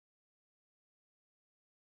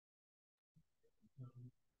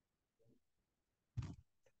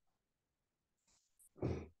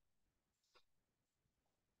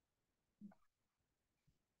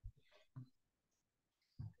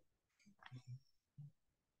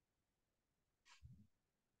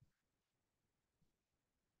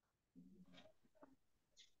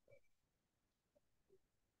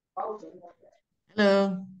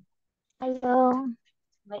Hello. Hello.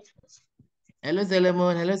 Wait. Hello,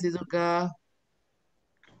 Solomon. Hello, Shizuka.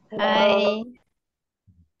 Hello. Hi,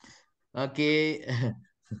 Okay.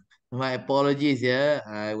 My apologies, yeah.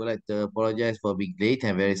 I would like to apologize for being late.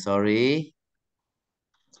 I'm very sorry.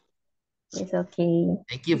 it's okay.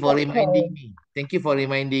 Thank you It's for reminding okay. me. Thank you for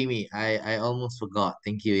reminding me. I almost forgot.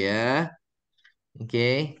 Thank you, yeah.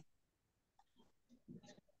 Okay.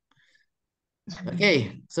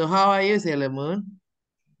 Okay. So how are you, Sailor Moon?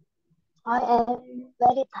 I am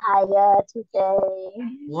very tired today.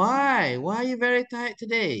 Why? Why are you very tired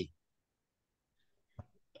today?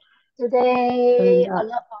 A Today, a lot,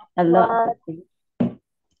 lot of a lot to work. do.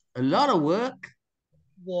 A lot of work?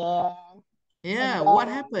 Yeah. And Yeah. What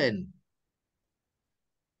then, happened?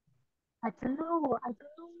 I don't know. I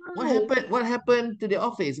don't know What why. happened? What happened to the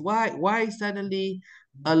office? Why suddenly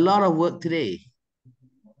a lot of work today?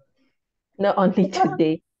 Not only Because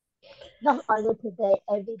today. not only today,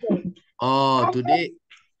 every day. Oh, And then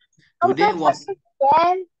also today was checking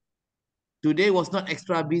again. today was not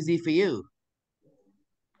extra busy for you.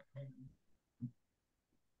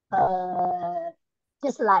 Uh,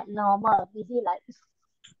 just like normal, busy like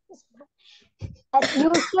as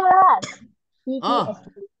usual. Busy as Oh,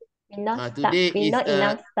 usual. We not start. today We is not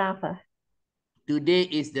enough staff.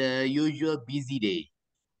 the usual busy day.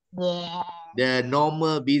 Yeah. The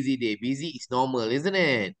normal busy day. Busy is normal, isn't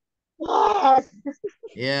it? Yes.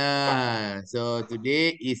 Yeah. So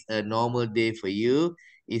today is a normal day for you.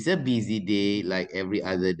 It's a busy day like every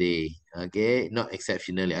other day. Okay, not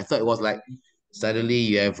exceptionally. I thought it was like suddenly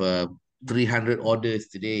you have 300 orders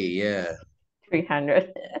today. Yeah.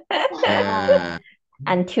 300. Yeah.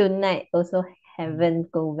 Until night, also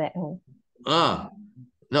haven't go back home. Ah,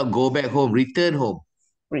 not go back home, return home.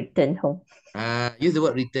 Return home. Use the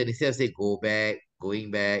word return instead of say go back, going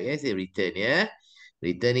back. Yeah, say return. Yeah,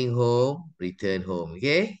 returning home, return home.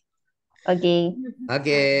 Okay, Okay.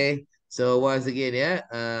 okay. So once again, yeah.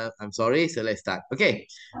 I'm sorry. So let's start. Okay.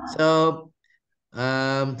 So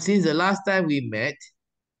since the last time we met,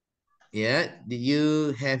 yeah, did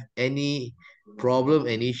you have any problem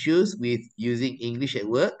and issues with using English at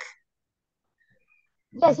work?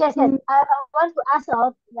 Yes, yes, yes. Mm, I want to ask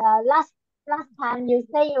you, the last time you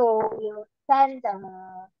say you send the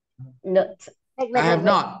Notes. I have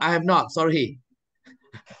wait. not. I have not. Sorry.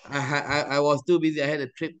 I was too busy. I had a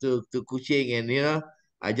trip to Kuching, and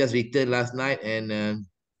I just returned last night, and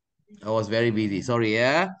I was very busy. Sorry,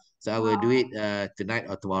 yeah. So I will do it tonight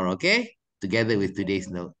or tomorrow. Okay, together with today's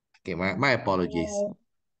note. Okay, my apologies. Okay.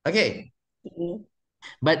 Okay, Okay.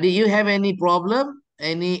 but did you have any problem?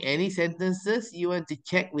 Any sentences you want to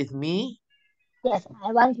check with me? Yes, I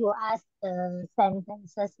want to ask the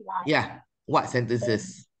sentences like Yeah. What okay.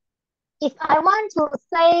 sentences? If I want to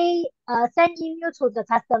say send email to the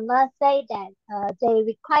customer, say that they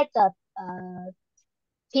require the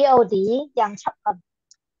POD yang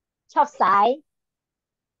chop size,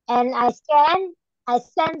 and I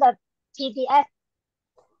send the PDF.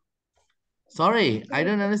 Sorry, I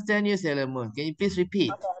don't understand you, Sailor Moon. Can you please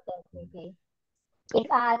repeat? Okay. If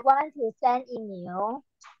I want to send email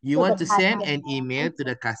You to the want to send customer, an email to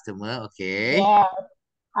the customer, okay? yeah,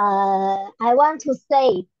 I want to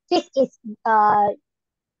say this is the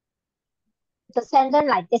sentence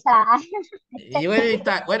like this. Why don't you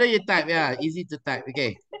type? Why don't you type? Yeah, easy to type.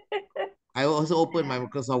 Okay. I will also open my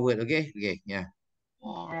Microsoft Word. Okay. Okay. Yeah.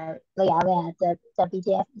 Where the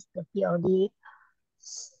PDF is the POD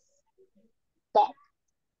that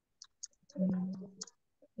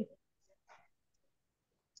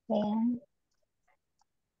then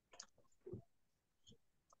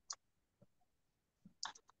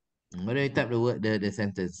Why don't you type the word, the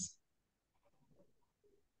sentence?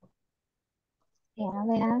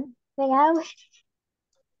 where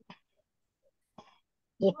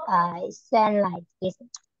if I send like this,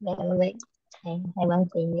 wait, I want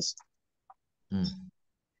to finish. Hmm.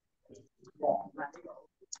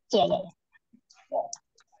 Yeah.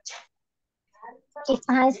 If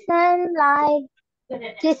I send like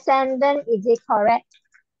this sentence, is it correct?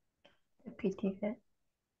 PDF.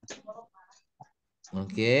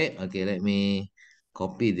 Okay. Okay. Let me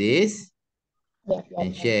copy this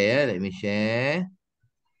and Yes. share. Yeah. Let me share.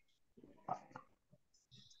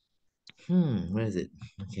 Where is it?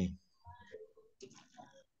 Okay.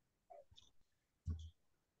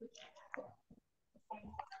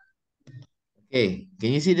 Okay.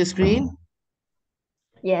 Can you see the screen?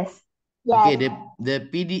 Yes. Okay. Yes. The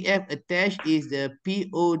PDF attached is the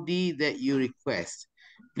POD that you request.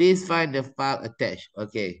 Please find the file attached.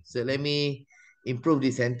 Okay. So let me improve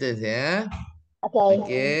this sentence. Yeah. Okay.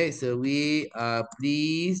 Okay, so we are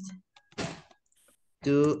pleased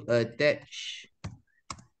to attach,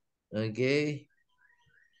 okay,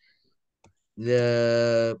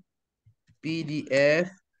 the PDF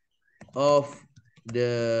of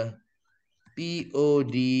the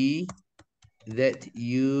POD that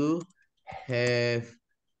you have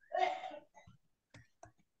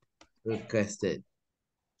requested.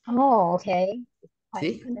 Oh, okay. Quite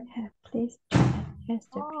See? clear. Please check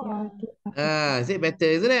the Oh, priority of Is it better,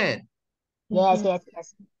 isn't it? yes, Mhm. yes,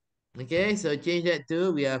 yes. Okay, so change that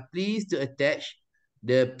to we are pleased to attach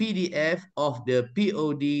the PDF of the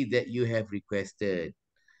POD that you have requested.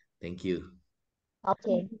 Thank you.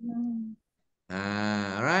 Okay. Mhm.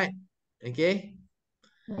 All right. Okay.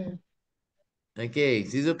 Mm. Okay,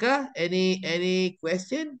 Shizuka, any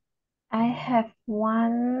question? I have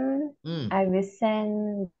one. Hmm. I will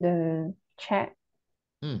send the chat.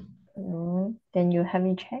 Hmm. Then you help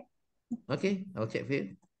me check. Okay, I'll check for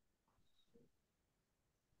you.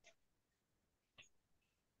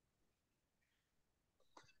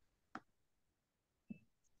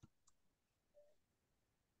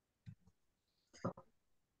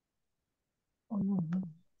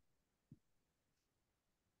 Mm.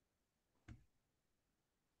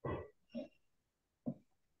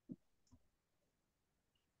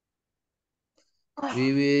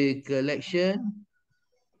 We will collection.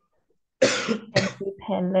 Empty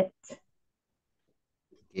palette.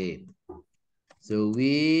 Okay. So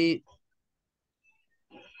we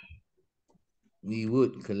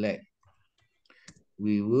would collect.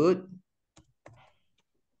 We would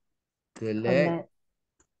collect Collect.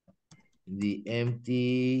 the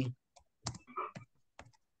empty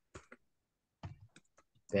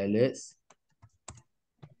pallets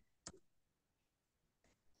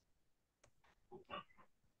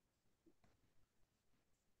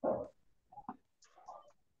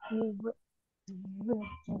We will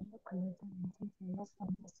calculate the loss of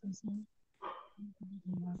the season.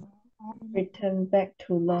 Return back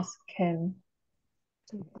to lost camp.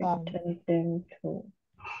 To them Return them to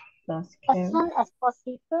lost as camp. soon as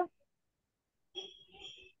possible.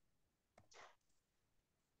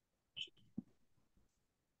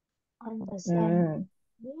 Understand?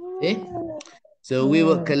 Okay. Mm. So we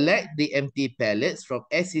will collect the empty pallets from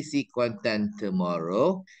SCC Kuantan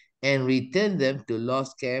tomorrow and return them to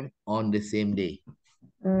Lost Camp on the same day.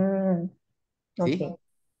 See? Okay.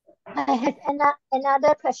 I have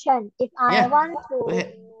another question. If I Yeah. want Go to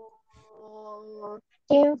ahead.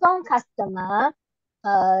 inform customer,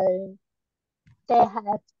 they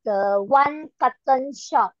have the one button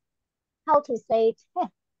shop. How to say it?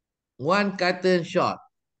 One carton short.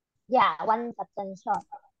 Yeah, one button shop.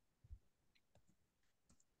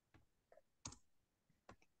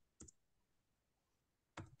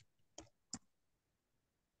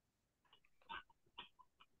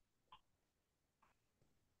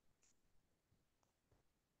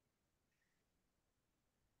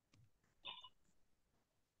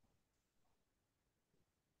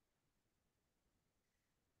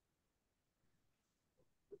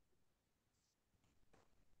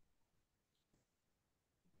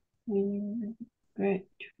 We regret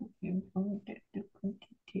to inform that the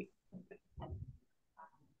quantity.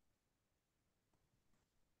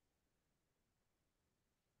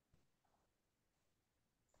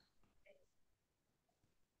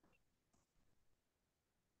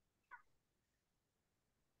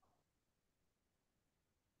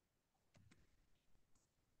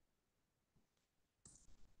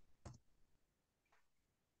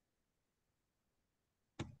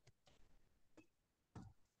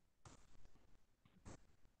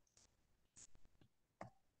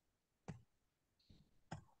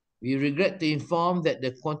 We regret to inform that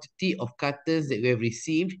the quantity of cartons that we have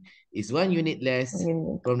received is 1 unit less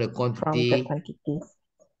Unit from the from the quantity quantities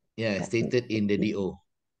that stated in the received. DO.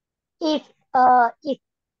 If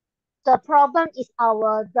the problem is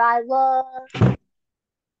our driver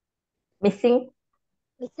Missing.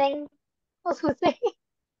 missing, how to say?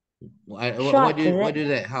 What Short, do is what it? do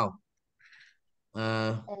that? How?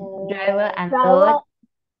 Driver Driver, unload.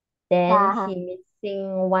 Then yeah, he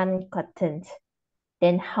missing one cotton.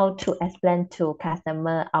 Then how to explain to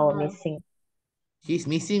customer our uh, missing? He's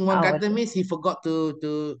missing one Our carton means he forgot to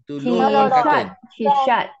he load no, one short. carton. He then,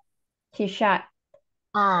 short. He short.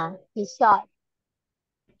 he's short.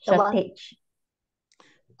 The one. Shortage.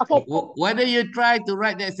 Okay, Why don't you try to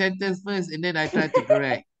write that sentence first and then I try to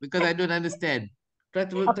correct because I don't understand. Try okay,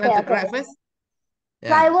 to okay. correct first. Yeah.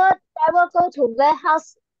 Driver go to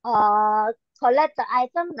warehouse, collect the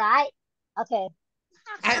item, right? Okay.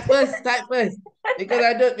 Type first. Because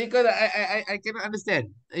I don't because I cannot understand.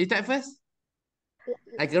 You type first?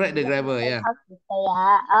 I correct the Let me grammar, think yeah. how to say.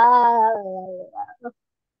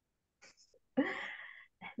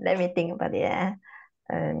 Let me think about it.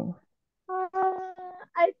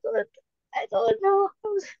 I don't know.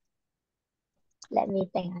 Let me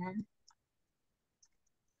think.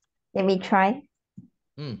 Let me try.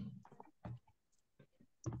 Hmm.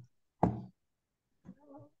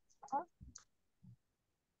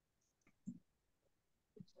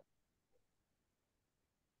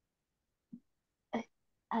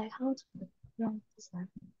 I can't wrong this one.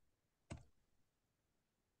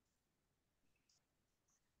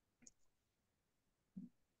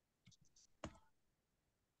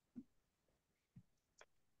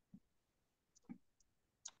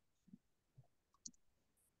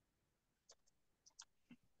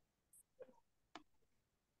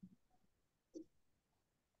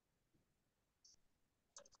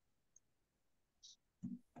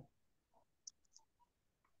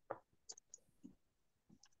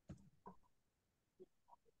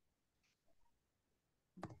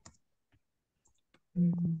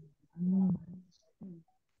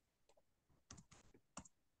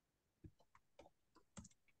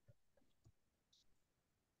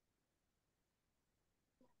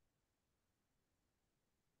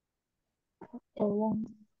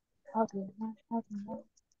 Okay.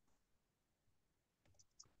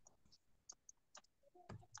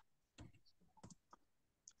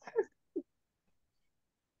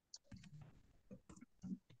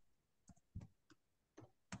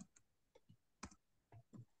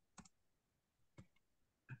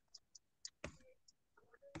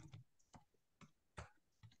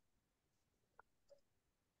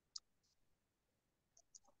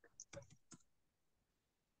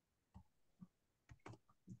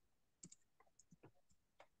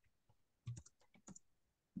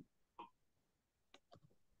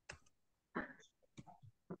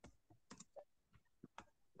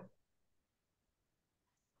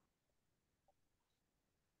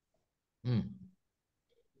 Hmm.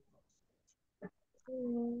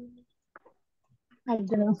 I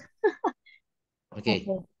don't know. Okay.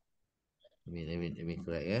 Okay. Let me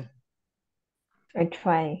correct, yeah. I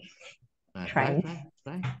try. Try, Try. try,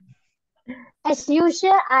 try. As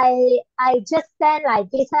usual, I just send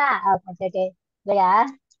like this. Okay. Yeah.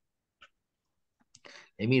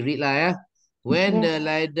 Let me read lah, yeah. When Yeah.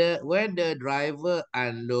 the driver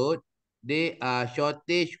unload, they are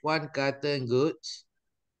shortage one carton goods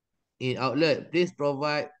in outlet. Please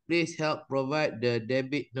help provide the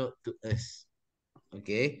debit note to us.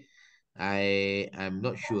 Okay. I'm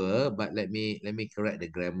not sure, but let me correct the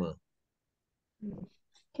grammar.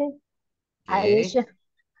 Okay. Are you Okay. sure?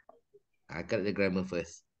 I correct the grammar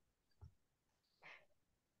first.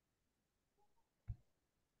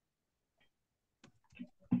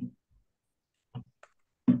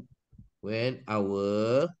 When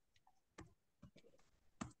our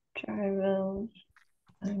Travel.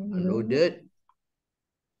 unloaded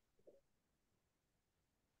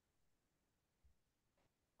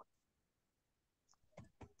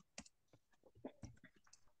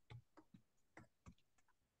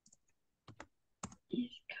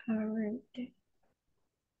Is current.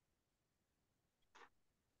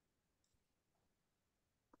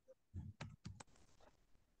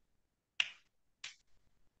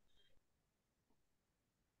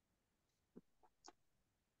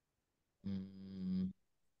 mm,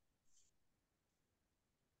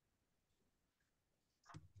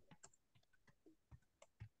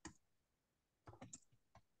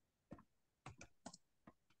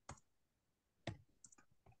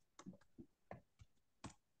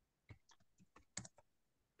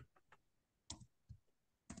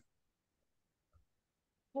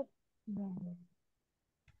 Yeah.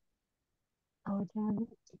 Our driver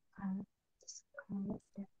discovered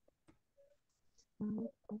that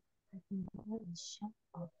in shop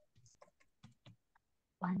of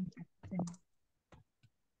one captain.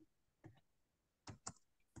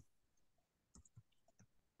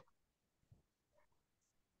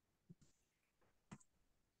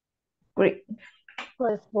 Great.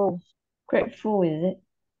 Grateful. Grateful, is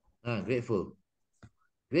it? grateful.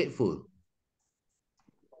 Grateful.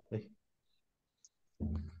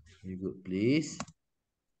 You good, please.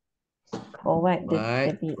 Provide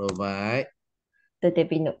Provide the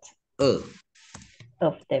debit note a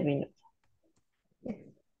of debit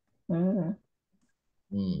note.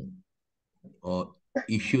 or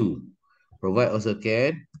issue. Provide also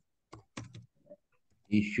can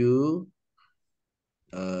issue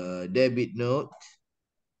debit note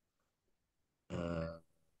uh,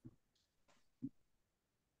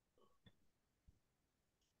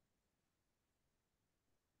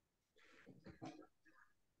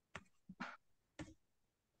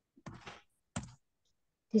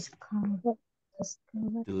 Discovered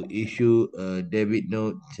to issue a debit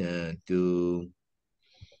note to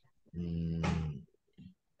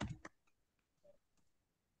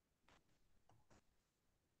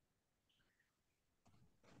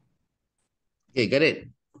okay, got it.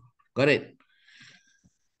 Got it.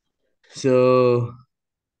 So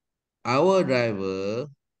our driver,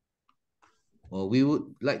 or we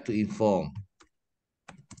would like to inform,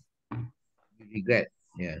 we regret.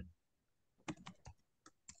 Yeah.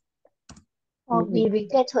 Or we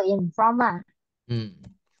regret to inform. Mm.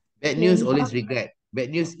 Bad We news inform. always regret. Bad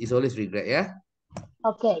news is always regret. Yeah.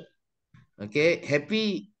 Okay. Okay.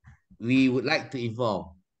 Happy, we would like to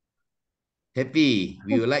inform. Happy,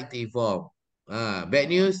 we would like to inform. Bad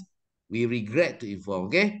news, we regret to inform.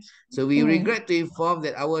 Okay. So we regret to inform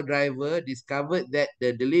that our driver discovered that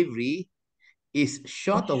the delivery is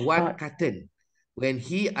short of one Short carton when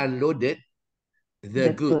he unloaded the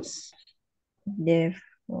the good. goods.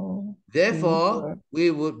 Therefore, Therefore, we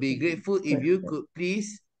would be we grateful if you could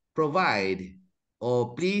please provide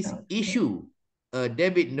or please short issue a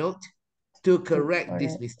debit note to to correct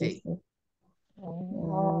this correct this. mistake.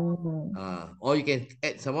 Oh. Or you can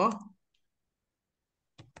add some more.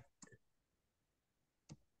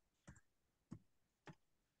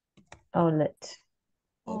 Outlet.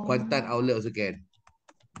 Or Kuantan outlet also can.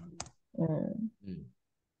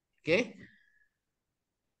 Okay.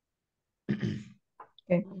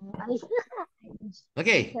 Okay.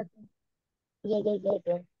 Okay. Yeah.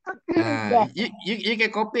 Uh, Yes. you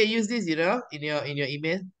can copy and use this, in your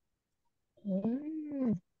email.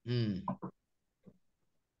 Mm.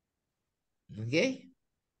 Okay.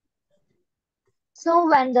 So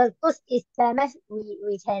when the goods is damaged,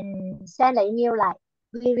 we can send an email like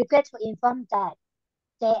we regret to inform that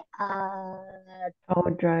they are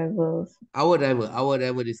Our drivers, Our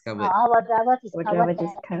driver discovered. our driver our discovered driver that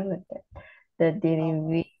discovered that the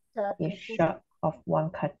delivery the is short of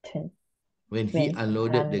one carton When he when he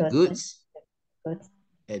unloaded the unloaded goods goods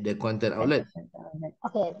at the Kuantan at outlet. the outlet.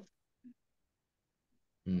 okay.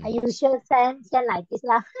 Hmm. Are you sure send like this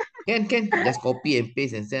lah? Can. Just copy and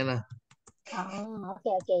paste and send lah. Oh,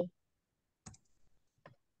 okay.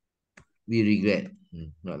 We regret.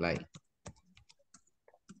 Not like.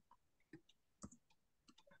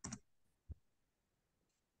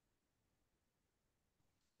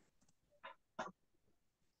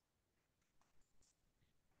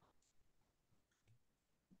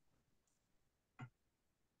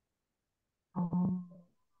 Oh,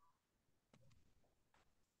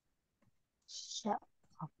 shut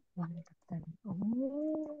up one button.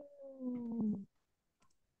 Oh.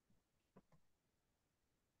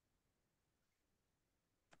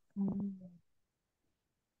 Mm.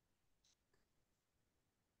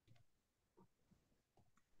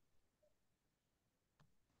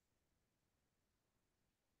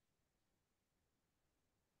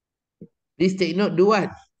 Please take note, do what?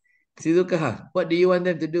 Shizuka, what do you want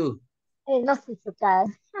them to do? Not Suzuka.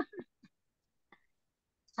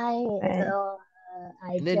 I And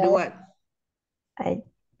I And then do just what? I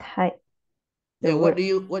type Yeah, the what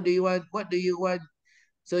word do you want? What do you want?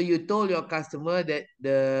 So you told your customer that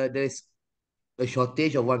there's a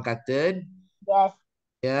shortage of one carton. yes.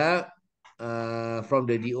 Yeah. From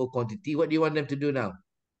the DO quantity. What do you want them to do now?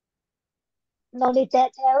 No need that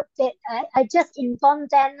tell that I just informed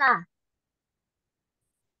them lah.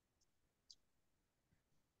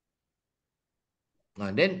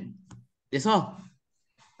 Then that's all.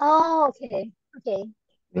 Oh, okay.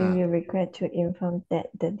 we Ah. will regret to inform that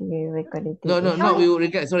the delivery quality No, is not we Oh, will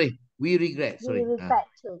regret. Sorry. We regret. we Sorry. regret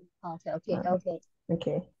to. Okay.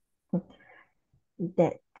 okay.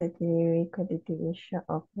 That the delivery quantity is short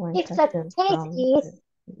of one If the carton case from is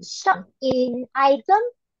short in item,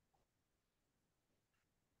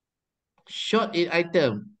 Short in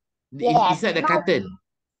item. yes, Inside the not carton.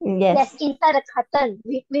 yes yes, inside the carton.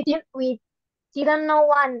 We didn't know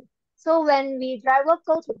one. So when we driver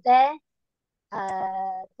go to there,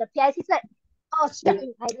 the PIC said, oh, short the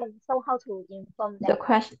in item. So how to inform the them?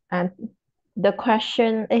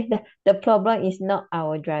 question the problem is not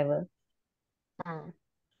our driver. Uh,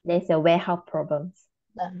 There's a warehouse problems.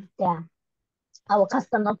 yeah, our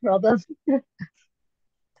customer problem.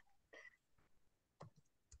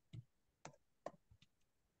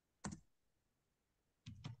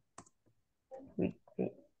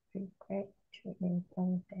 Regret to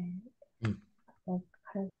inform that Hmm. the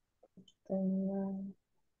customer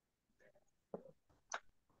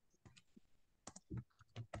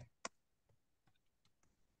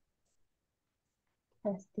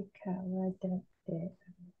has discovered that there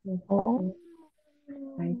Oh.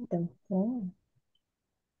 item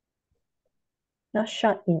not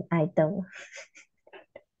short in item.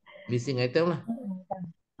 Missing item lah.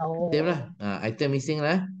 Same lah. Oh, Item missing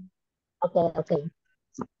lah. okay, okay.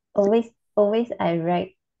 Always I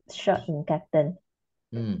write short in carton.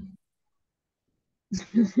 Hmm.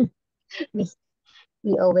 We,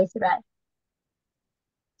 we always write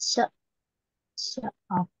short, short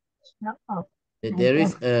of, short of There item.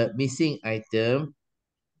 is a missing item.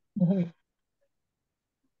 Mhm.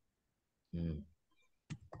 Hmm.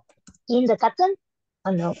 In the carton?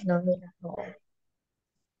 Oh, no, no, no, no.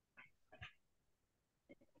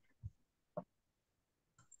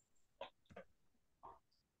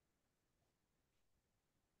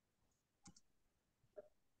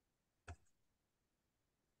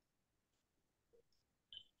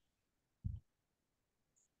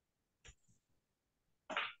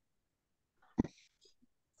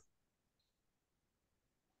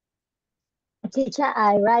 Teacher,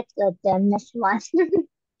 I write the damaged one.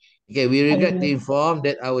 Okay, we I regret to mean, inform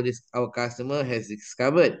that our customer has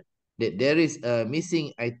discovered that there is a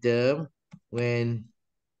missing item when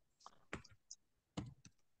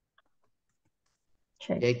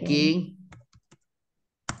Checking checking.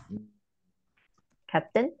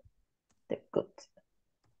 carton, the goods.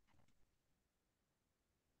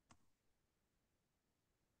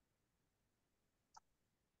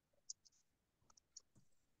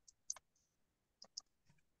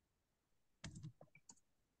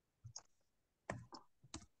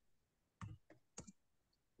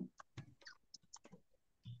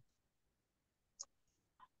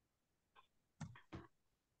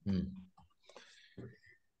 Hmm.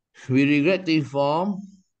 We regret to inform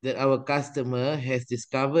that our customer has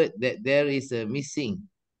discovered that there is a missing.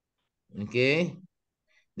 Okay,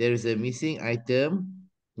 there is a missing item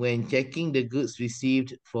when checking the goods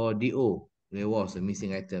received for DO. There was a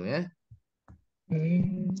missing item, yeah.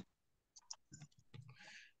 mm,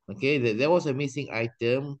 Okay, there was a missing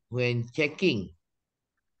item when checking.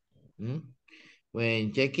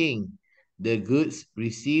 When checking the goods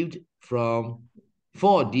received from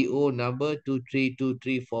for DO number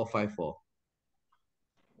 2323454.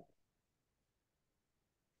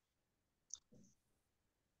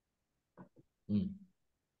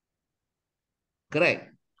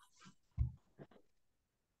 Correct.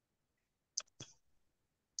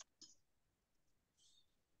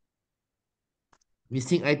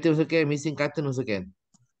 Missing items also can, missing carton also can.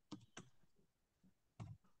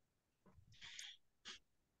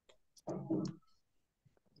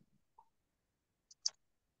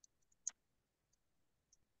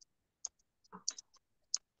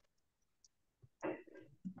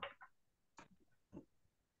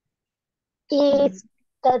 if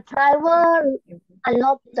the driver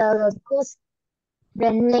unlock the goods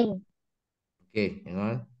running, Okay, hang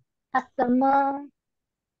on. customer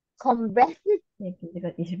complain. Maybe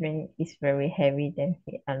because it's very heavy, then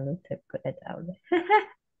he unloads the good at the outlet.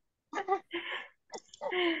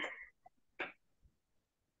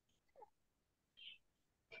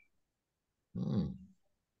 Hmm.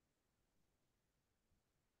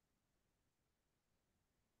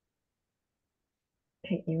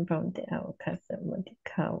 He informed our customer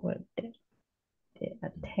discovered that there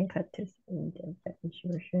are 10 cartons in the bag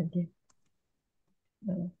distribution.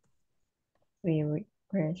 We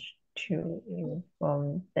request to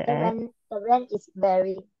inform The that rent is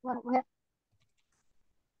very what?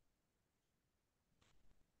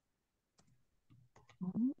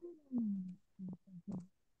 Mm.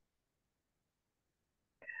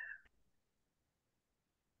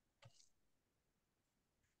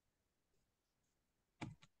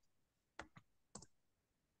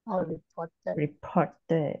 Or reported.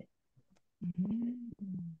 reported Mm.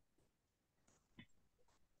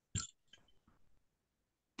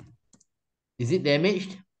 Is it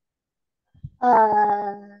damaged?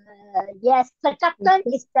 Yes, the carton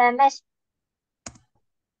is damaged.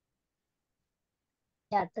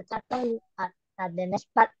 Yeah, the carton are damaged,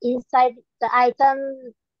 but inside the item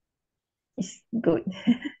is good.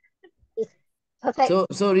 is perfect.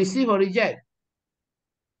 So receive or reject?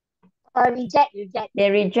 Reject.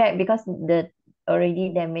 They reject because the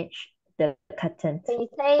already damaged the carton. They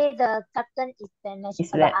say the carton is damaged,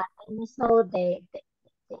 It's but wet. so they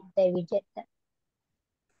reject that.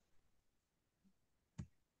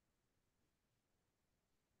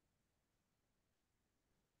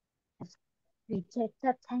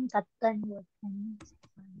 Rejected 10 carton were damaged.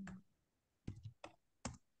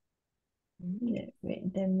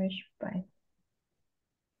 Damaged by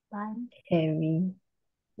By heavy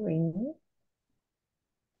rain.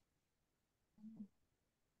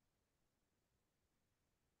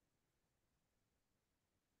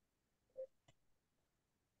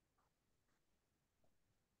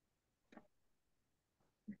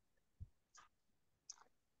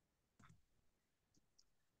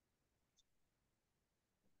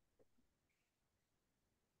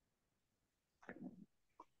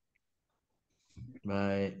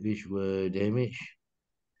 by which were damaged.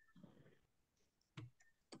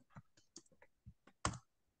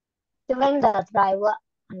 During the driver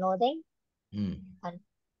unloading. Hmm.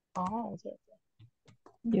 Oh, okay.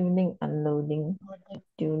 During unloading. Unloading.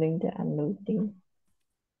 During the unloading.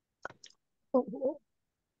 Oh,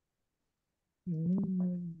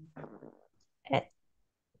 At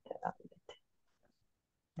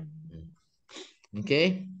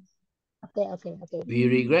Okay. okay. We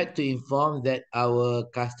regret to inform that our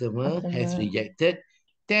customer has customer. rejected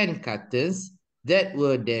 10 cartons that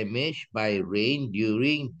were damaged by rain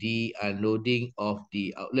during the unloading of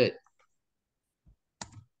the outlet.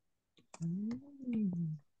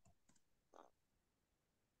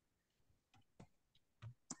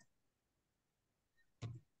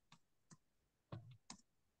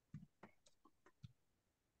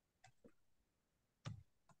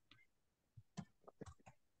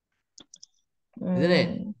 Isn't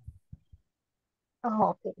it?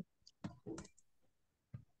 Oh, okay.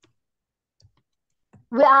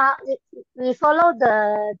 We follow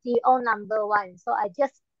the DO number one. So I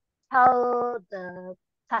just tell the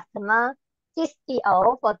customer this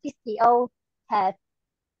DO for this DO have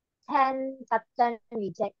 10 carton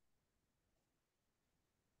reject.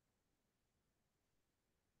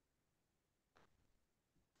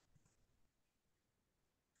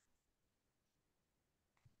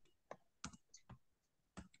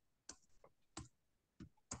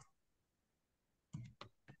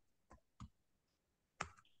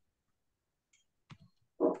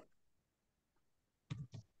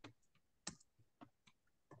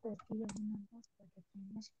 The DO number for the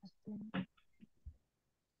damaged carton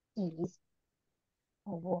is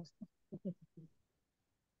was.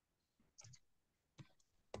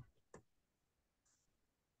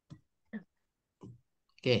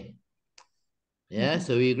 Okay. Yeah,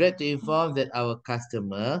 so we regret to inform that our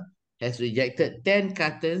customer has rejected 10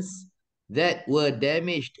 cartons that were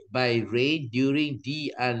damaged by rain during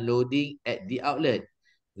the unloading at the outlet.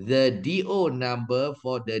 The DO number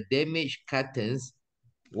for the damaged cartons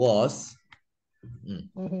was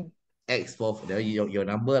X for your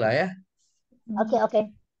number lah ya. Okay.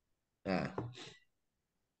 Ah,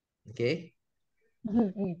 okay.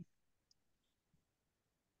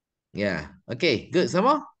 Yeah. Okay, good. Some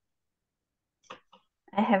more?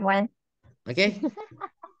 I have one. Okay.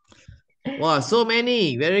 Wow, so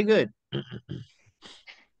many. Very good.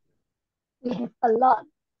 We have a lot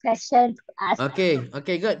question to ask.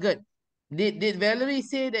 Okay, good. Did Valerie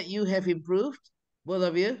say that you have improved? Both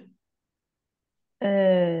of you?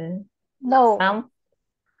 No, Some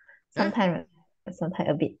Huh? sometimes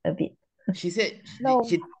a bit. She said no,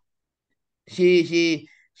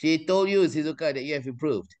 she told you, Shizuka, that you have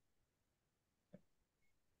improved.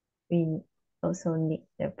 We also need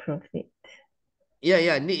to prove it.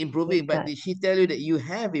 Yeah, need improving. But Because did she tell you that you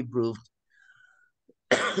have improved?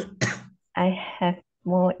 I have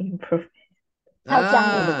more improvement. 他有讲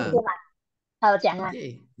你的对 Ah, 吗？他有讲啊。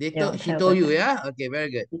okay. She told you, 有他有跟我讲 yeah? Okay, very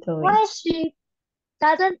good. She told me Why she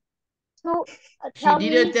doesn't to She tell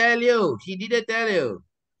didn't me? tell you. She didn't tell you.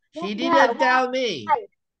 She Yeah, didn't tell me.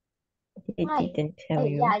 he why? didn't tell Hey,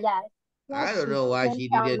 you. yeah. Why I don't she know why didn't she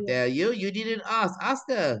tell didn't me? tell you. You didn't ask. Ask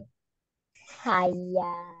her.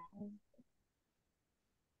 Hiya,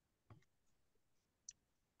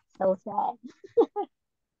 so sad.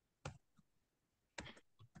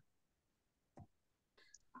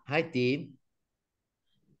 Hi, team.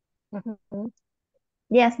 Mhm.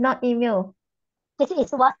 Yes, not email. This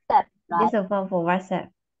is WhatsApp, This right? is one for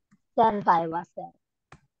WhatsApp. Sent by WhatsApp.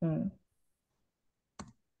 Mm.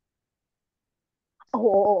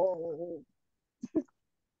 Oh,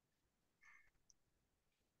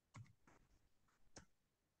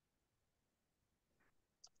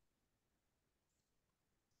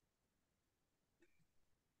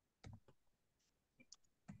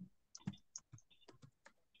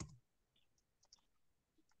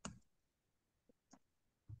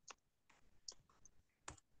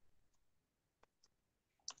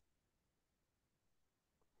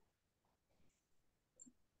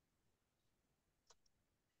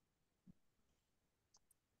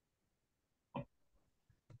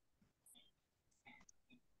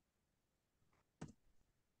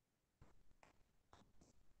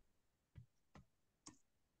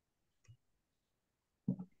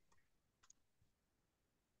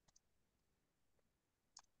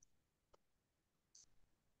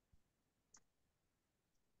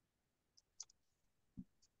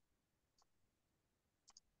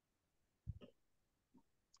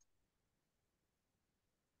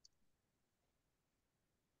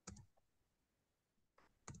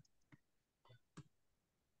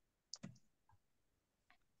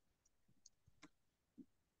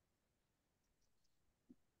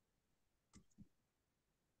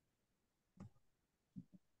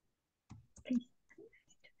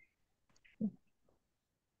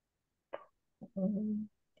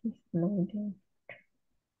 This loading.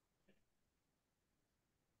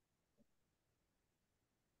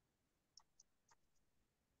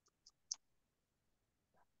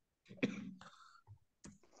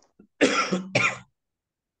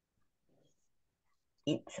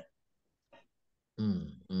 It's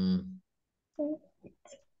Mm, mm.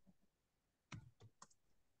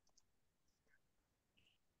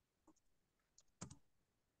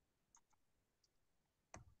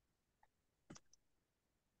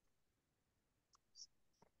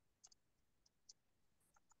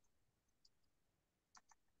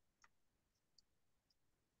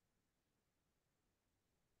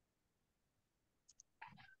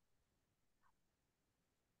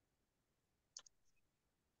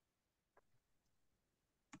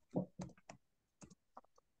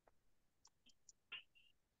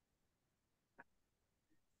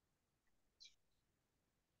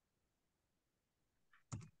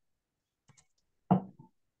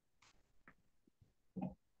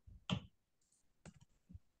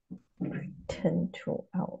 return to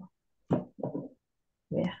our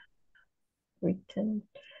where return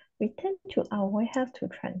to our warehouse to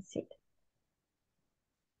transit.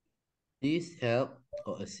 Please help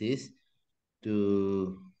or assist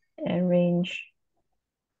to Arrange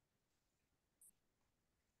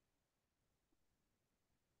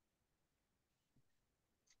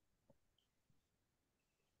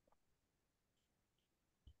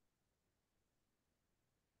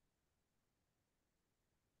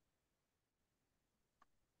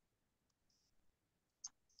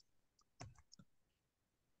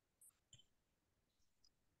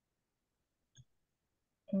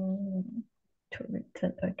to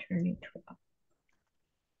return a journey to our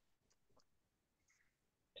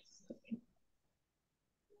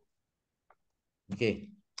Okay.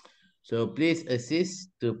 So please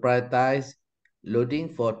assist to prioritize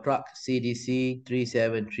loading for truck CDC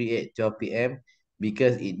 3738 12 p.m.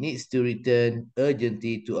 because it needs to return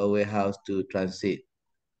urgently to our warehouse to transit.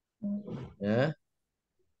 Yeah.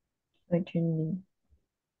 urgently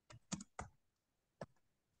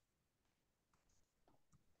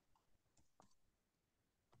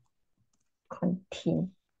continue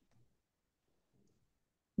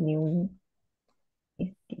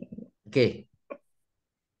is the Okay.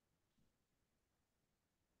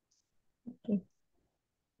 okay.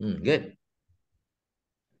 Good.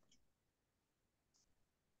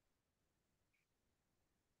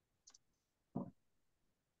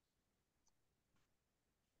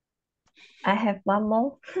 I have one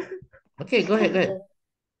more Okay, go ahead, go ahead.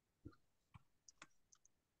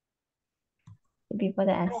 before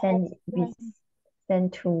that. We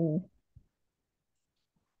send to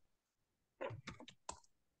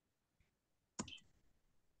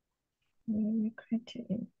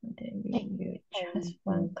then we will just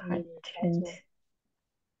one content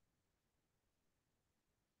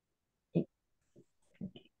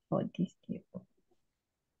for this deal.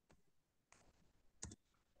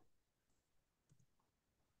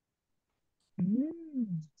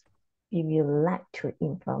 We will like to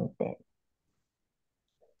inform them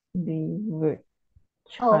we would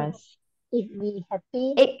charge If we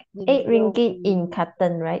happy, eight we will ringgit in be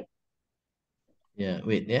carton, right? Yeah,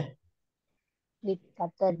 wait, yeah. with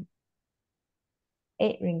carton.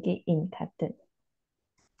 8 ringgit in carton.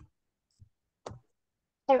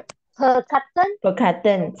 Per carton? For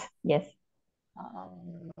cartons, yes.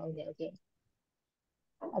 Okay.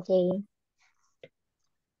 Okay.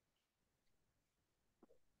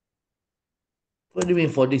 What do you mean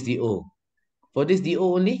for this DO? For this DO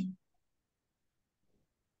only?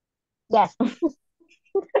 Yes.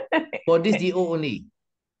 For this DO only?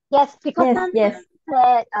 Yes, because Yes, sometimes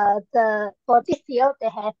yes. the for this deal they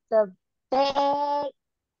have the big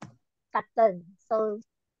carton, so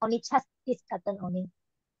only just this carton only.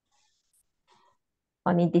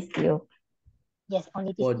 Only this deal. Yes,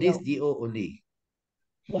 only this For this deal. DO only?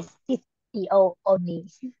 Yes, this deal only.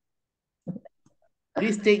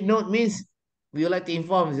 Please take note means we would like to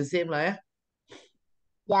inform. It's the same, lah, yeah?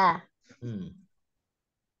 Yeah. Hmm.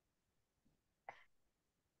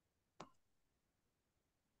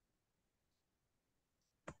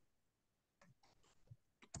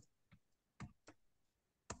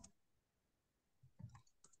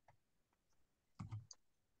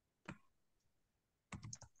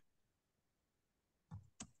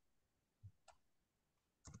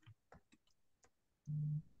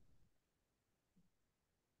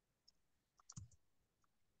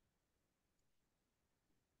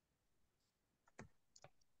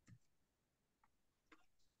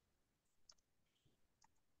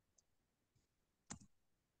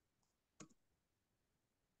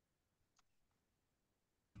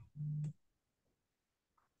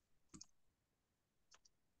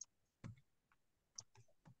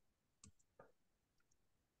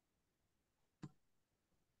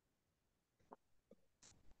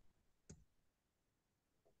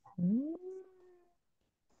 嗯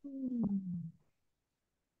嗯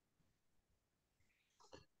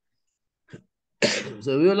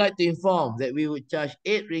So we would like to inform that we would charge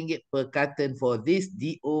 8 ringgit per carton for this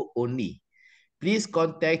DO only. Please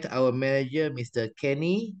contact our manager, Mr.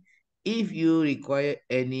 Kenny, if you require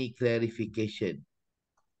any clarification.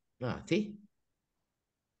 Ah, see?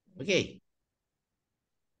 Okay.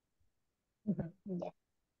 Yes,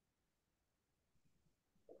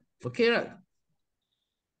 Okay, right?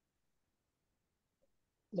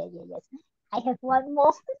 yes. I have one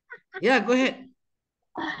more, Yeah, go ahead.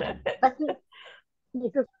 but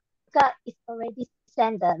Misuka is already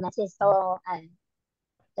sent the message, so I'm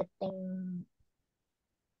waiting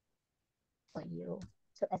for you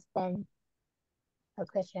to extend her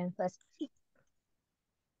question first.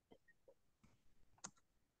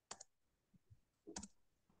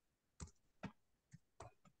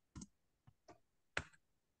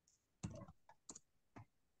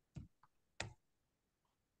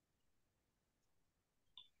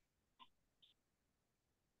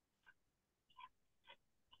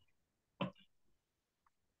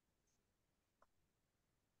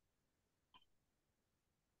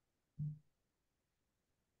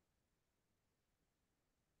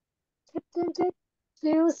 Do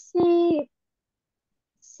you see Do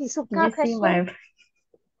Shizuka you see question?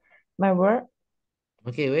 my work?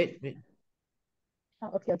 Okay, wait.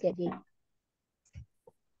 Oh, okay. Đi.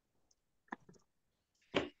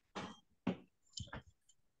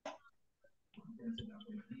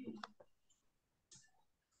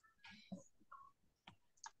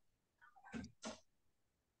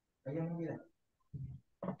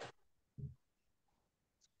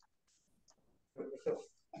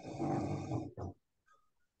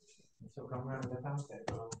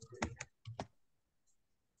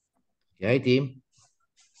 Okay, team.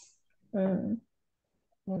 Ừ.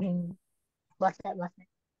 What's that?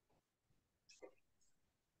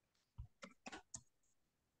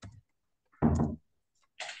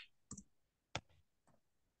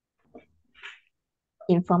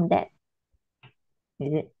 Inform that.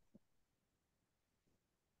 Is it?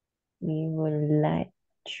 We would like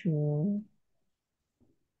to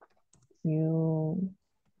you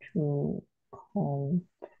to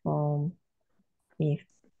confirm if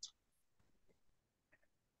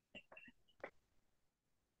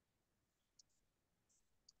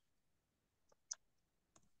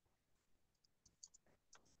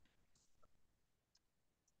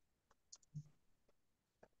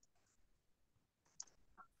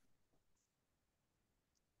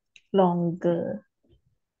longer.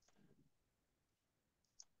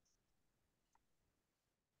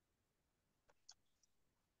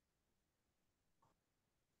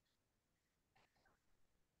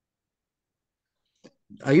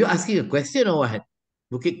 Are you asking a question or what?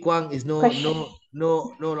 Bukit Kwang is Question.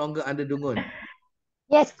 no longer under Dungun.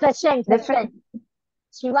 Yes, question. Different.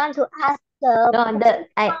 She want to ask the No,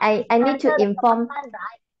 I need to under the inform. command,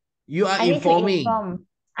 right? You are I need to informing, inform.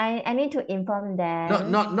 I need to inform not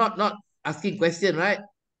them. not not not asking question, right?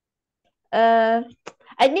 Uh,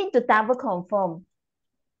 I need to double confirm.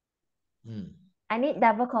 Hmm. I need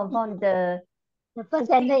double confirm the The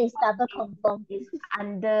first sentence is double confirm. is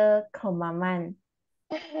under Komaman.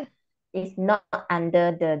 It's not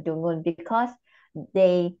under the Dungun because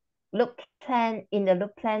they look plan in the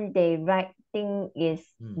look plan they writing is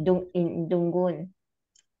in Dungun.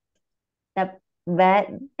 But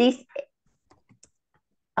this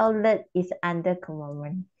outlet is under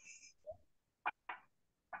Komaman.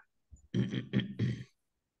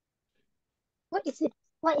 What is it?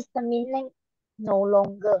 What is the meaning? No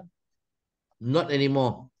longer. Not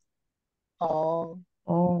anymore. Oh,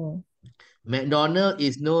 Oh. McDonald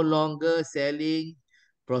is no longer selling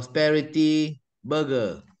Prosperity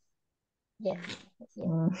Burger. yes.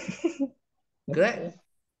 Mm. Correct? Yes.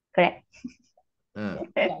 Correct.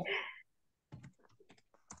 Yes.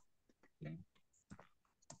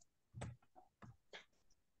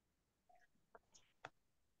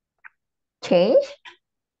 Change.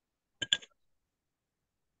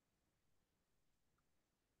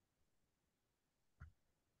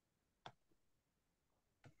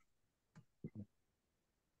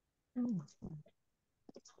 Hmm.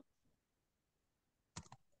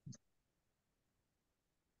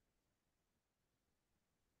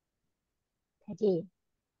 Thế thì,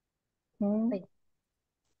嗯，wait,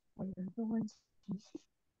 我有一个问题，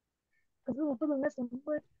可是我不懂那什么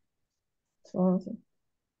问。什么东西？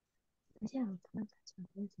等一下，我刚才讲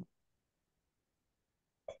的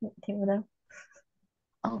是听不到。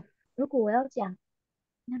哦，如果我要讲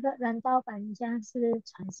那个人造板浆是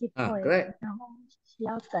传系 point，correct. 然后需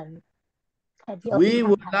要等 We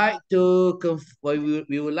would like to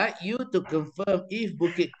we would like you to confirm if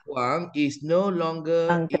Bukit Kuang is no longer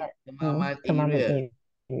in Kemaman Kemaman area. area.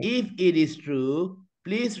 If it is true,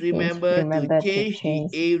 please Please remember to remember to change the change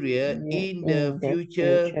area in the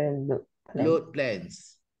future load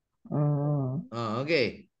plans.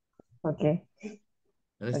 Okay. Okay.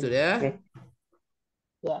 Understood ya? Okay.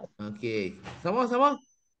 Yes. Okay. Sama.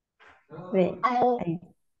 Wait, I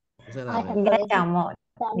have 你该 already 讲么？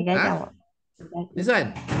你该讲 Huh? 么？ This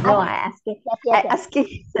one? No, I asking. I yes.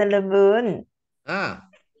 asking Salabun. What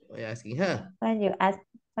are you asking her? What you ask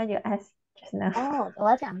just now? 我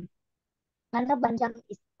要讲难道班江 是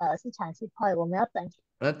transit point，我们要等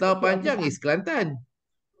Rantau Panjang is Kelantan.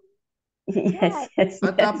 Yes.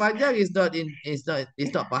 Rantau Panjang is not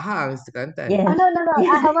Pahang, it's Kelantan. Yes. no.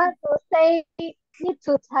 Yes. I want to say need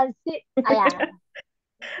to transit.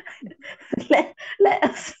 Let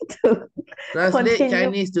us to Translate continue.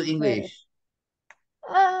 Chinese to English.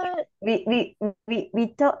 We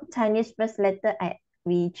talk Chinese first. Later,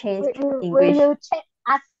 we change we English. will check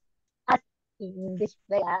us in English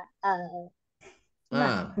way.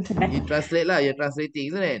 You translate lah, you're translating,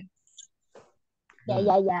 isn't it?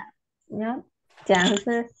 Yeah. 你要讲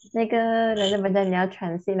是那个人家本来你要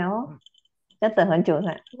transit，然后要等很久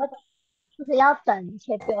噻。就是要等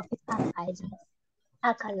KP office 安排，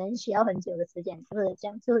可能需要很久的时间，是不是这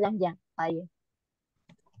样？是不是这样讲？可以。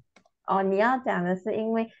哦，你要讲的是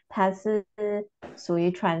因为它是属于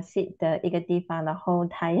transit 的一个地方，然后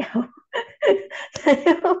它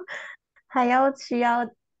要需要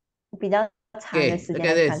比较长的时间 look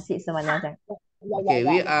at 来 this. transit 是吗？你要讲 Okay,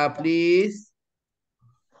 we are pleased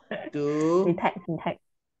to 你太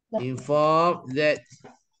inform that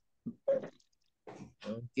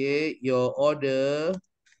your order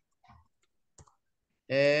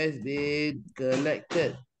has been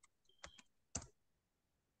collected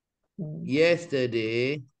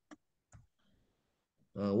yesterday.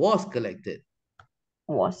 Was collected.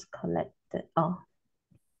 was collected. Kau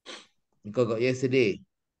got yesterday.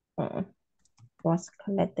 Was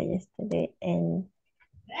collected yesterday and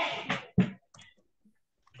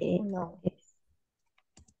it is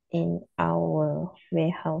in our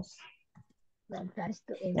warehouse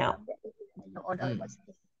now. The order was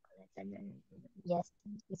collected. Yes,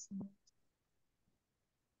 it's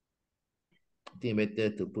I think better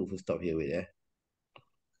to put full stop here. Wait,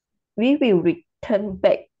 We will return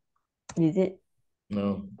back. Is it?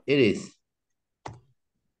 No, it is.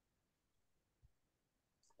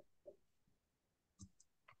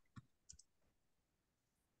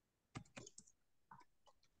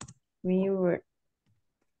 We would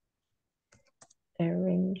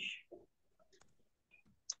arrange.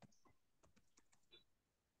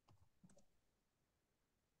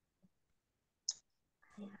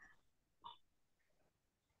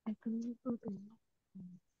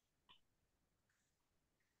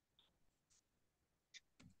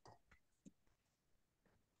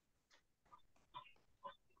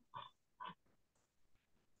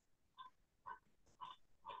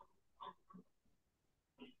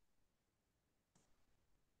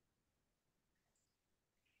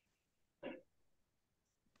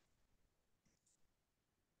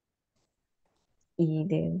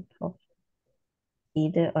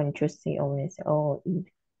 Either on Tuesday or Wednesday. Either.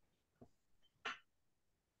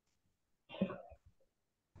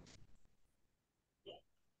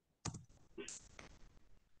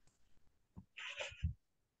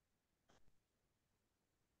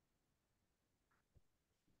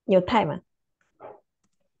 有太吗？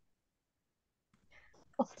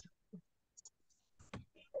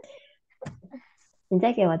你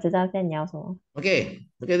再给我知道一下你要什么。 Okay,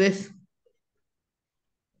 look at this.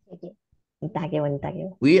 你打给我。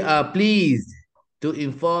 We are pleased to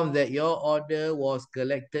inform that your order was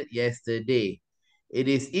collected yesterday. It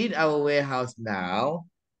is in our warehouse now,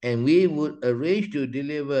 and we would arrange to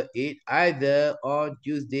deliver it either on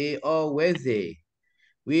Tuesday or Wednesday.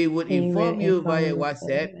 We would inform you via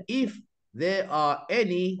WhatsApp if there are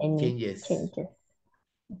any changes. Okay.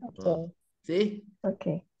 See?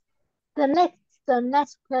 Okay. The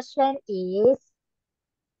next question is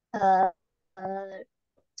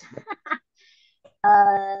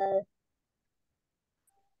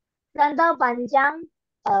Randall Panjang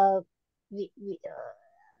we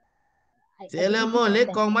Selamon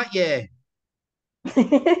lekong mak ye.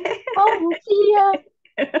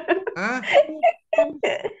 Huh?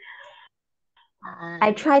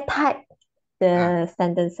 I try type the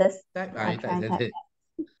sentences. Type. I try type.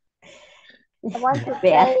 I want to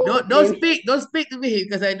Wait, say Don't speak to me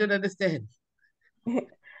because I don't understand.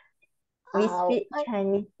 We speak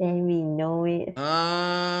Chinese, then we know it.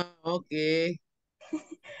 Okay.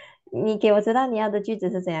 你给我知道你要的句子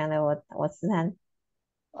是怎样的，我试看。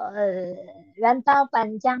randau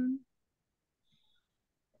panjang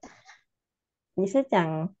你是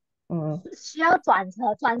讲需要转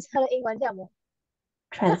车的英文叫什么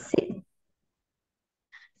？transit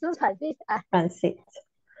是 transit 啊，transit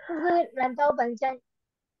是不是 randau panjang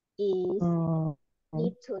is 嗯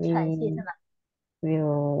need to transit 是，we 吗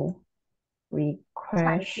？will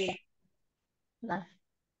传 request 是的，那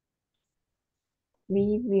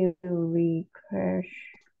we will request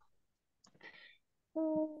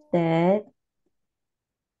that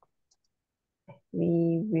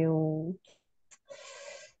we will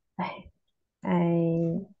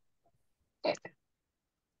I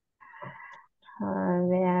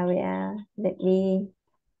where let me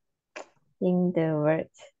think the word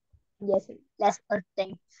yes that's a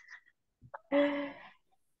thing. I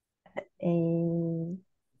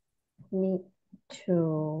need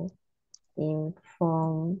to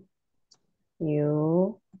inform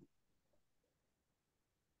you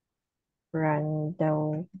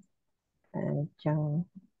Randall and John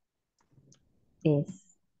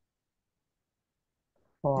is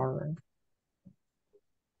for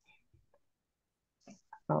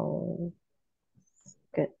our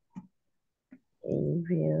good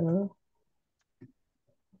behavior.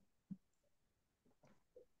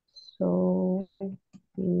 So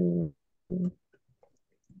we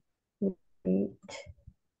need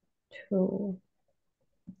to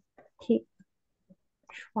keep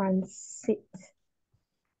transit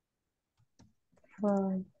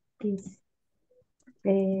for this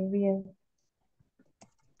area.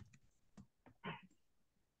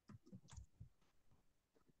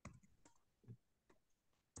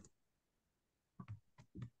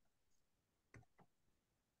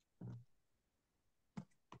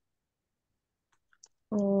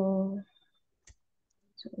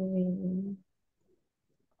 So we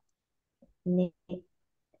need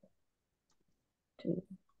to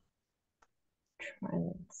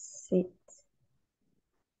transit.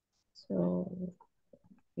 So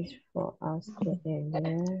it's for us the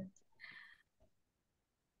area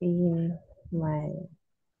in my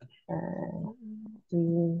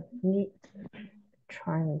we need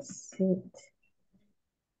transit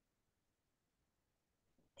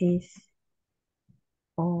this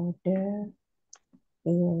order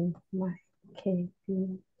in my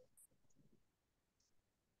KB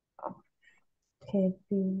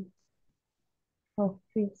KB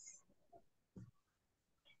office.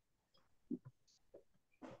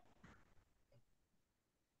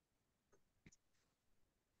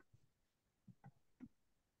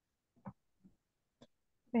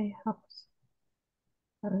 Warehouse.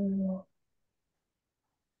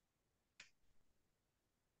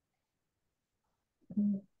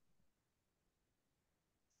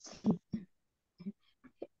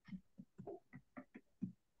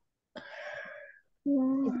 It's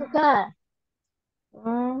okay.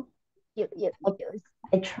 Mm, You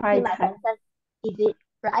I see tried my that. sentence. Is it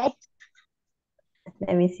right?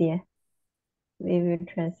 Let me see. We will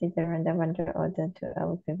transit the random order to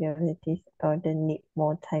our capabilities. Order need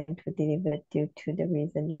more time to deliver due to the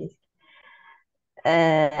reason is.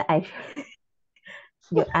 I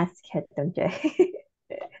you ask her, don't you?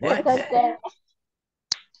 What? Okay.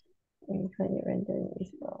 Random is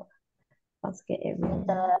for basket area.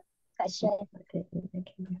 The question.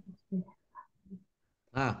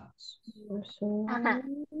 Ah, So Uh-huh.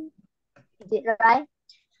 Is it right?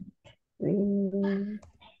 we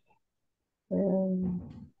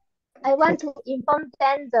I want to inform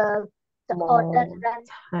them the order more random time.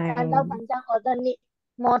 panjang order need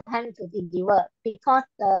more time to deliver because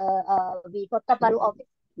the we Kota Baru office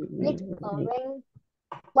need to arrange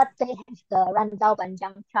what they have the random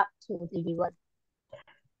panjang truck to deliver.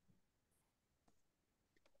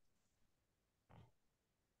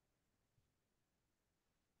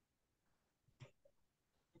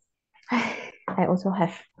 I also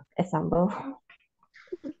have example.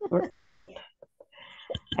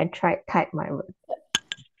 I tried type my word.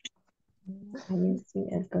 I using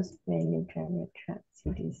a ghost menu driver track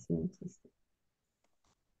CDC.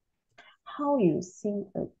 How you sing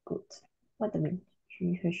a good? What do you mean?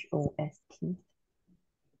 GHOST.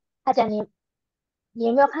 他讲你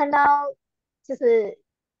有没有看到就是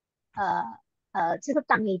呃就是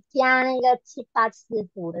当你加那个7、8师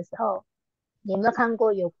傅的时候，你有没有看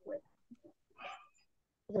过有鬼？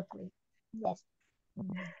这个鬼，yes，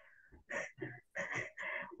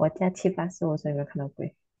我家7、8是我所以没有看到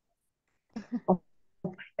鬼。Oh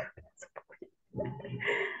my god, so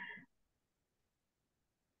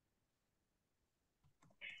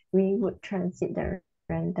we would transit the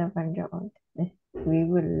random vendor on. We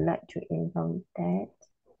would like to inform that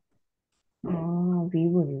We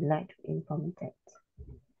would like to inform that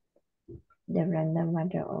the random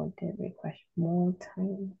order order requires more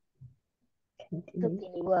time. To Continue.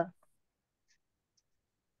 deliver.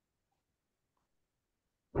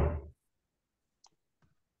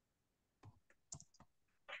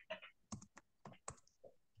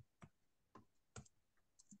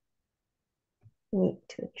 Need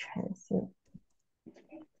to transit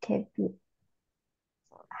KB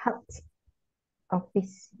hub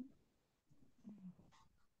office.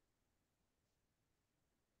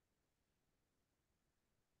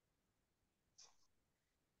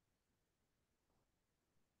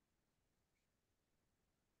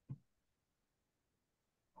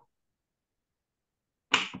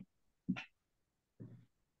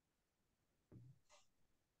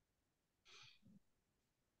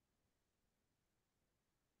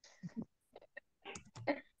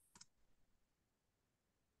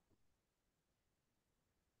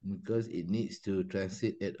 Because it needs to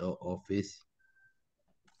transit at our office.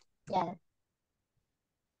 Yeah.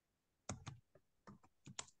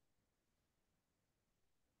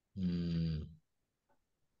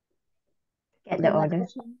 Get So the my order.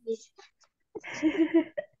 question is,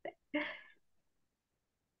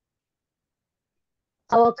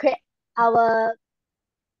 our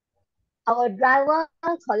our driver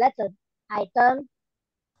collect the item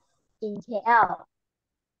in KL,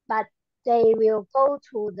 but they will go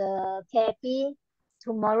to the KB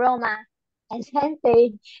tomorrow, and then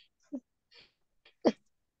they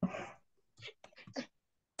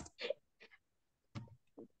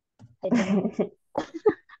I don't know.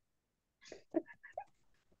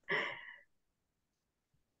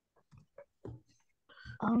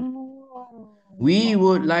 Oh. We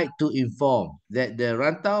would like to inform that the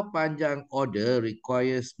Rantau Panjang order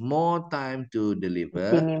requires more time to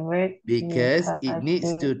deliver Delivered because it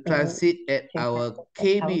needs to transit at our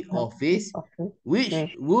KB office, which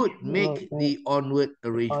would make the onward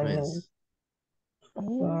arrangements.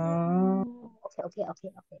 Okay.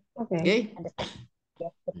 Okay? Understand.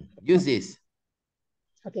 Yes. Use this.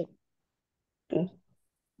 Okay. Okay.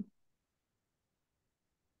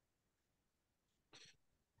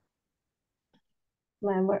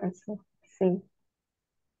 My word also see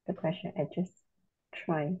the question. I just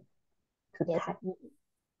try to Yes. type.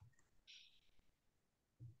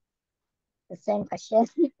 The same question.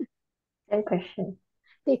 Same question.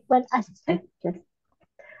 Different answer.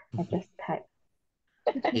 I just type.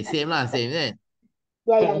 Same lah, same, eh?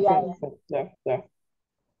 Yeah. Yes.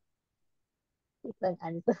 Different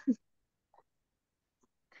answer.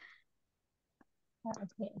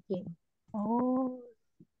 Okay. Oh.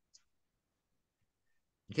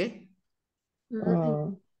 Okay?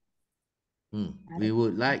 Mm-hmm. We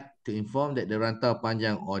would like to inform that the Rantau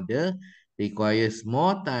Panjang order requires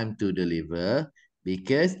more time to deliver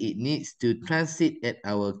because it needs to transit at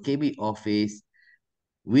our KB office,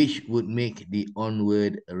 which would make the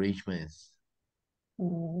onward arrangements.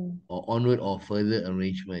 Or onward or further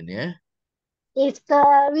arrangement, yeah? If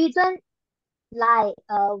the reason like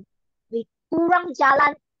we kurang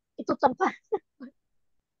jalan itu tempat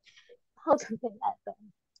how to say that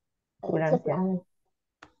Kurang just like jalan.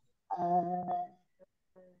 uh,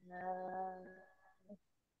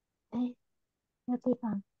 eh, 那地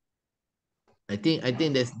方 I think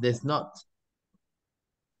there's not.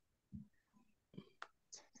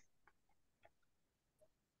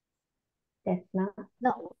 That's not.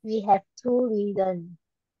 no, we have two reasons.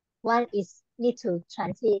 One is need to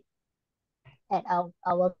transit at our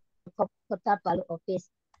Kota Palu office,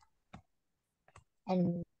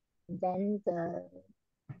 and then the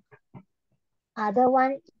other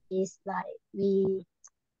one is like we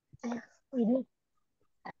need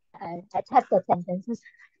I type the sentences.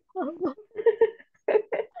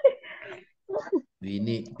 We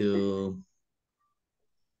need to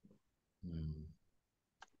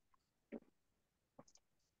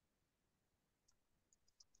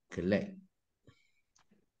collect.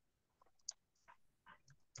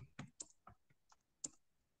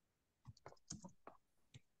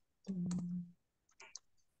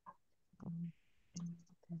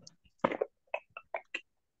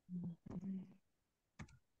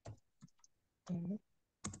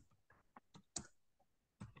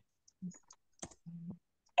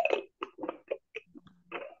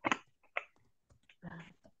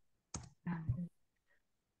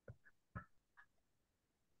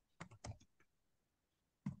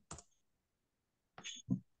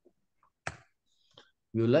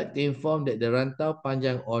 We would like to inform that the Rantau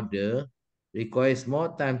Panjang order requires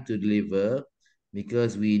more time to deliver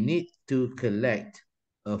because we need to collect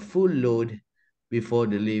a full load before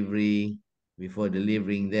delivering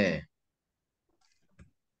there.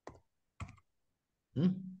 Hmm?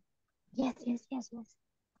 Yes, yes, yes, yes.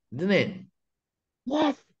 Isn't it?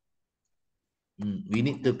 Yes. We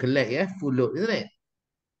need to collect, yeah, full load, isn't it?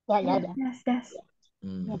 Yeah, yeah, Yes, yeah. yes, yes.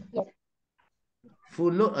 Hmm. Yes, yes.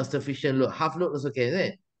 Full load or sufficient load? Half load also can, isn't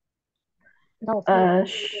it? No food. Uh,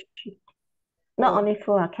 not Full. only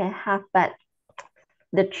full, I can have, but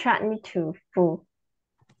the truck need to full,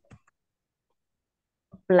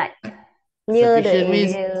 like near the Sufficient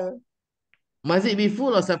means, area. must it be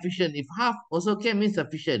full or sufficient? If half also can mean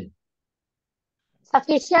sufficient.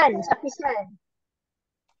 Sufficient, sufficient.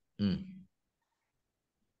 Hmm.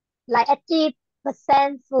 Like 80%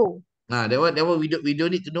 full. That one we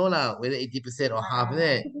don't need to know lah whether 80% or half, isn't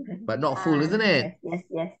it? But not full, isn't it? Yes, yes,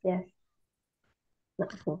 yes, yes.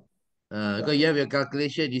 Not full. Because you have your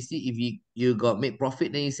calculation, you see if you got make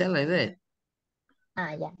profit, then you sell, like that.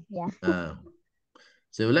 Yeah, yeah. Uh,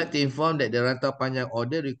 so we'd like to inform that the Rantau Panjang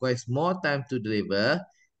order requires more time to deliver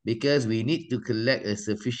because we need to collect a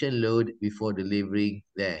sufficient load before delivering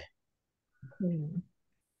there. Hmm.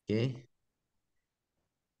 Okay.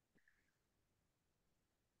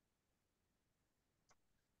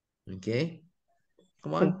 Okay.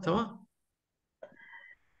 Come Okay. on, come on.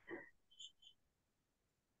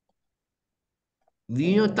 Do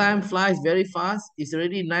you know time flies very fast? It's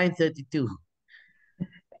already 9:32.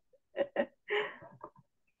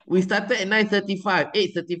 We started at 9:35,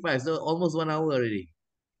 8:35, so almost 1 hour already.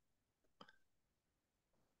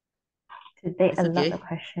 Today It's a lot of okay.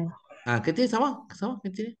 questions. Continue sama,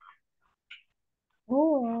 continue.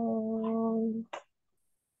 Oh,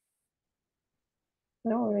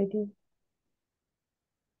 no already.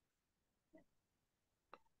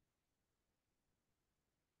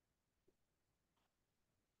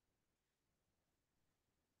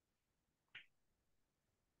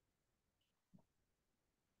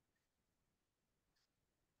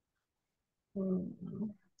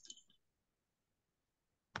 Hmm.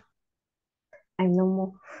 I no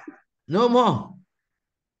more. No more.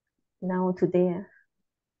 Now today,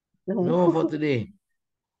 no No more for more. today.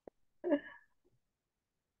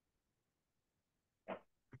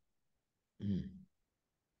 Hmm.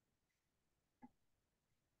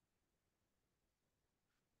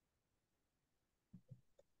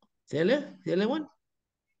 Sailor one.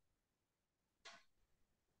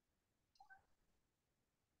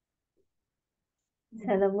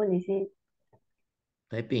 Solomon, is it?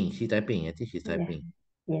 Typing. She typing. I think she's Yes, typing.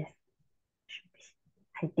 yes. Should be.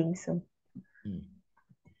 I think so. Hmm.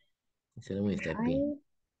 Sailor one is typing.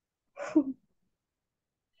 Try.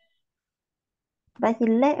 But he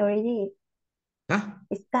left already. Huh?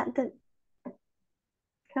 It started.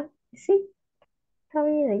 Come, see? Come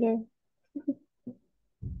in again.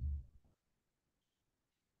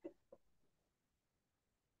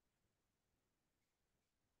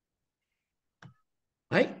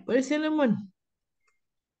 Right? Where is Sailor Moon?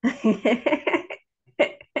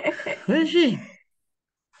 Where is she?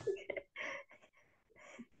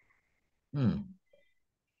 Hmm.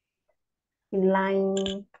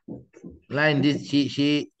 Line. Line this.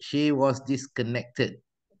 She was disconnected.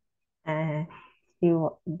 Uh, he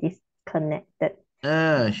was disconnected.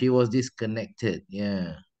 She was disconnected.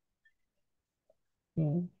 Yeah.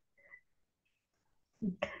 Mm.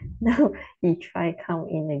 Now he try come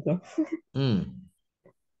in again. Hmm.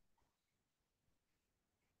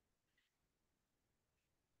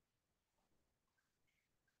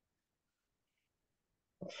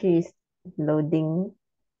 She's loading.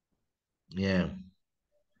 Yeah.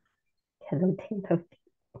 Loading, loading.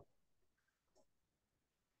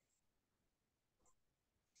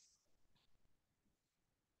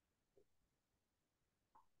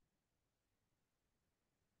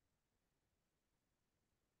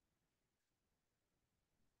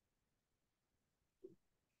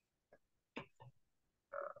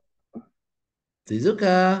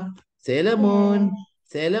 Suzuka. Sailor Yeah. Moon.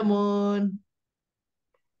 Sailor Moon.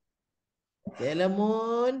 Sailor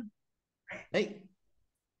Moon. Hey,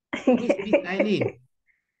 who's Miss Eileen?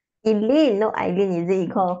 Eileen, no Eileen, is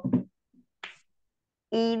it called?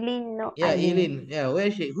 Eileen, no Yeah, Eileen. Eileen. Yeah, where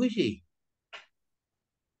is she? Who is she?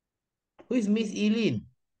 Who is Miss Eileen?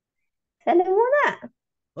 Salamona.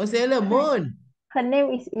 Oh, Sailor Her, Moon. her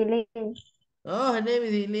name is Eileen. Oh, her name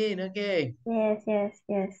is Eileen. Okay. Yes, yes,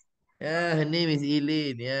 yes. Yeah, her name is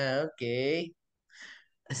Eileen. Yeah, okay.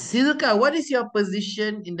 Shizuka, what is your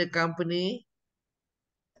position in the company?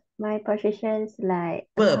 My position's like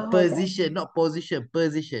account holder. Position, not position,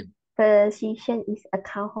 position. Position is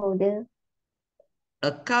account holder.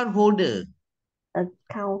 Account holder.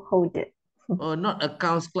 Account holder. Oh, not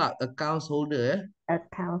accounts clerk, accounts holder. Eh?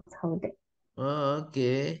 Account holder. Oh,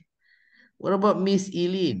 okay. What about Miss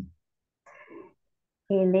Eileen?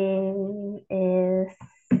 Eileen is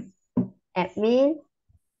admin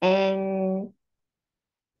and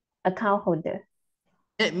account holder.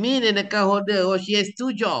 Admin and account holder. Oh, she has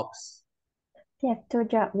two jobs. She has two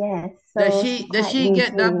jobs, yes. Does So she does quite she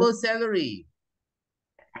get busy. double salary?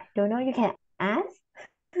 I don't know, you can ask.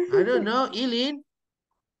 I don't know, Eileen.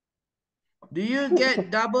 Do you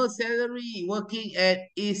get double salary working at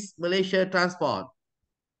East Malaysia Transport?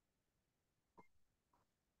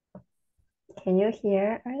 Can you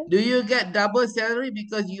hear us? Do you get double salary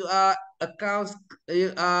because you are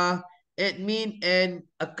admin and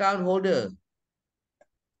account holder?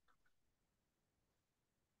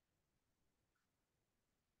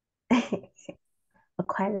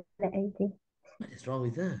 Quite like anything. What is wrong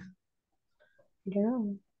with her? I don't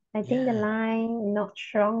know. I think the Yeah. line not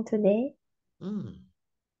strong today. Mm.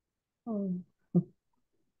 Oh.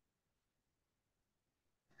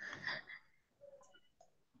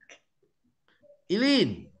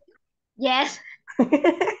 Eileen, Yes.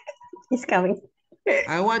 It's coming.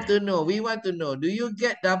 we want to know, do you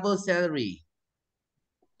get double salary?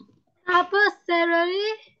 Double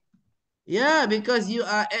salary? Yeah, because you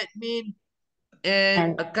are admin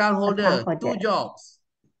and And account holder, account two holder. jobs.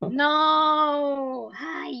 No.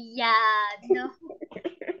 Hiya, no.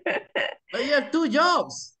 But you have two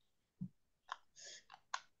jobs.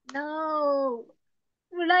 No.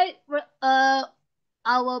 Like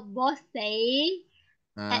our boss say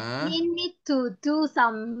Ah, admin need to do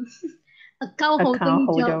some account Account holding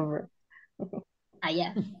job. holder.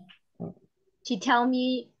 Yeah. She tell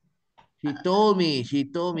me she told me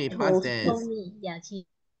past told tense. me. Yeah, she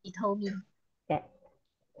told me. Yeah.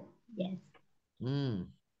 Yes. Mm,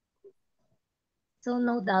 So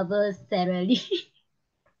no double salary.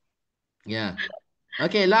 yeah.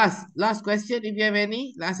 Okay, last question if you have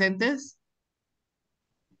any. Last sentence.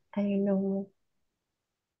 I don't know.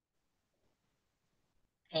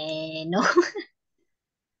 No.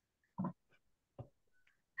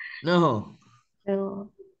 No.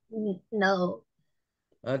 No. No.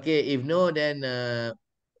 Okay, if no, then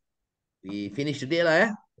we finish today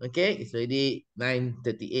lah. Okay, it's already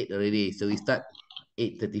 9:38 already. So we start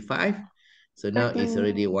 8:35. So now it's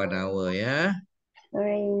already Okay. 1 hour, yeah.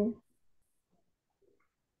 Sorry.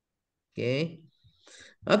 Okay.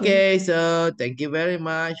 Okay. Okay, so thank you very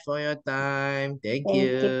much for your time. Thank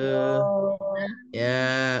Thank you. you.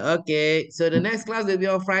 Yeah, okay. So the next class will be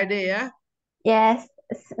on Friday, yeah? Yes.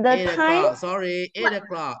 The 8 time? o'clock. Sorry, 8 What?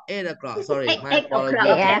 o'clock. 8 o'clock. Sorry, my 8 o'clock. apology.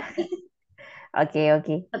 Okay. Yeah. Okay,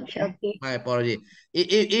 okay. Okay. Sure. Okay. My apology.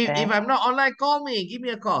 If Right. I'm not online, call me. Give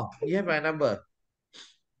me a call. You have my number.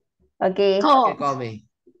 Okay. You can Call. call me.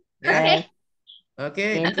 Yeah? Okay. Right.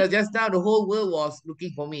 Okay, Okay. because just now the whole world was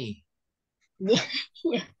looking for me. Yeah.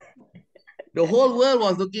 Yeah. The whole world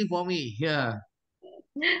was looking for me. Yeah.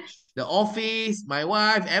 The office, my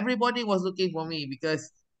wife, everybody was looking for me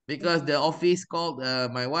because the office called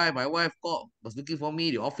my wife. My wife called was looking for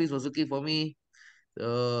me. The office was looking for me.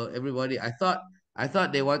 So everybody, I thought I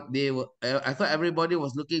thought everybody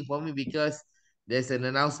was looking for me because there's an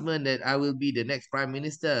announcement that I will be the next prime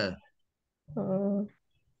minister. Mm,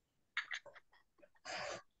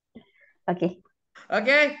 okay.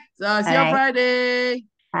 Okay, so All see you on right. Friday.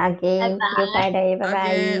 Okay. Bye See you bye. Friday. Bye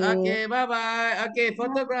Okay, bye. okay, bye bye. Okay,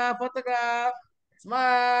 photograph.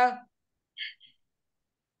 Smile.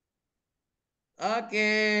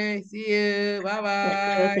 Okay, see you. Bye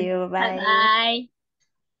See you. See bye. you. Bye Bye bye. bye.